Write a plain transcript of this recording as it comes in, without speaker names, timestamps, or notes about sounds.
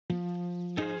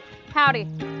Howdy,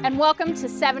 and welcome to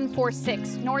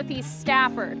 746 Northeast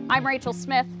Stafford. I'm Rachel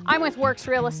Smith. I'm with Works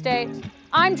Real Estate.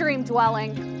 I'm Dream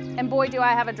Dwelling, and boy do I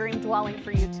have a dream dwelling for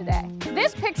you today.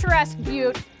 This picturesque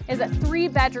butte is a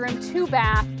 3-bedroom,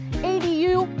 2-bath,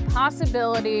 ADU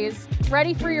possibilities,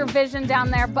 ready for your vision down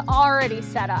there, but already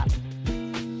set up.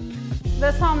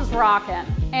 This home's rockin',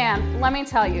 and let me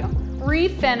tell you,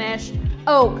 refinished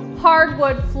oak,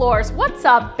 hardwood floors. What's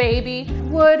up, baby?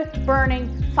 Wood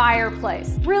burning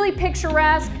fireplace. Really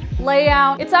picturesque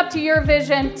layout. It's up to your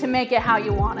vision to make it how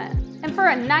you want it. And for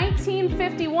a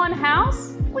 1951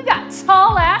 house, we got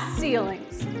tall ass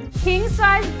ceilings. King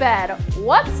size bed.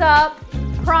 What's up?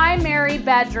 Primary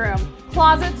bedroom.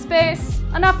 Closet space.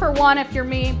 Enough for one if you're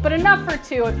me, but enough for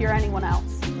two if you're anyone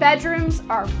else. Bedrooms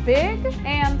are big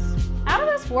and out of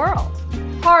this world.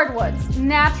 Hardwoods,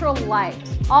 natural light.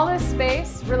 All this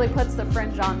space really puts the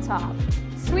fringe on top.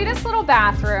 Sweetest little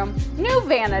bathroom, new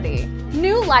vanity,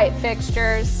 new light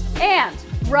fixtures, and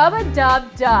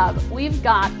rub-a-dub-dub, we've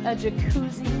got a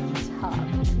jacuzzi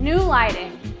tub. New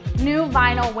lighting, new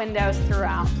vinyl windows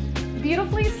throughout.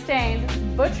 Beautifully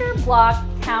stained butcher block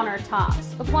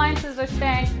countertops. Appliances are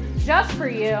staying just for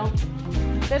you.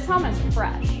 This home is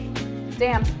fresh.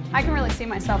 Damn, I can really see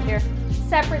myself here.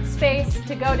 Separate space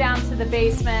to go down to the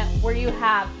basement where you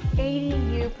have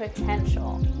ADU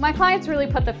potential. My clients really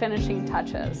put the finishing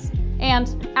touches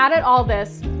and added all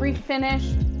this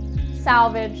refinished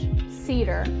salvage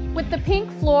cedar. With the pink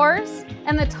floors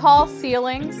and the tall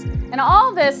ceilings and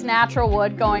all this natural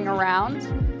wood going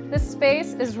around, this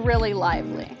space is really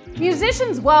lively.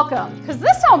 Musicians welcome, because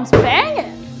this home's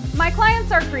banging. My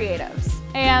clients are creatives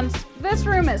and this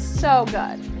room is so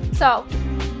good. So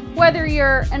whether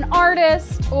you're an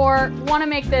artist or want to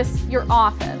make this your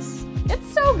office,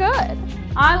 it's so good.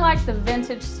 I like the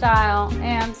vintage style,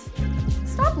 and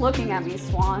stop looking at me,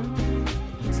 Swan.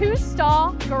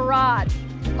 2-stall garage.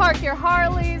 Park your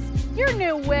Harleys, your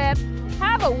new whip,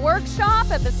 have a workshop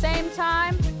at the same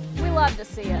time. We love to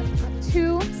see it.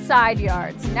 2 side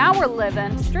yards. Now we're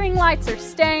living. String lights are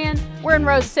staying. We're in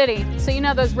Rose City, so you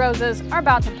know those roses are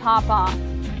about to pop off.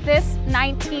 This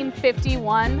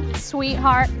 1951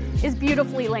 sweetheart is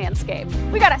beautifully landscaped.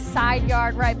 We got a side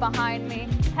yard right behind me.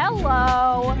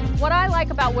 Hello. What I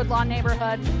like about Woodlawn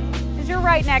neighborhood is you're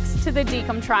right next to the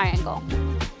Deacom Triangle.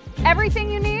 Everything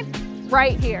you need,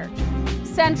 right here.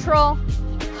 Central,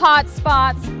 hot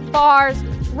spots, bars,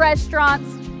 restaurants,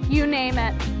 you name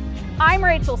it. I'm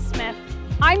Rachel Smith.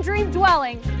 I'm Dream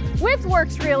Dwelling with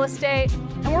Works Real Estate,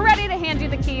 and we're ready to hand you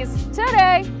the keys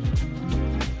today.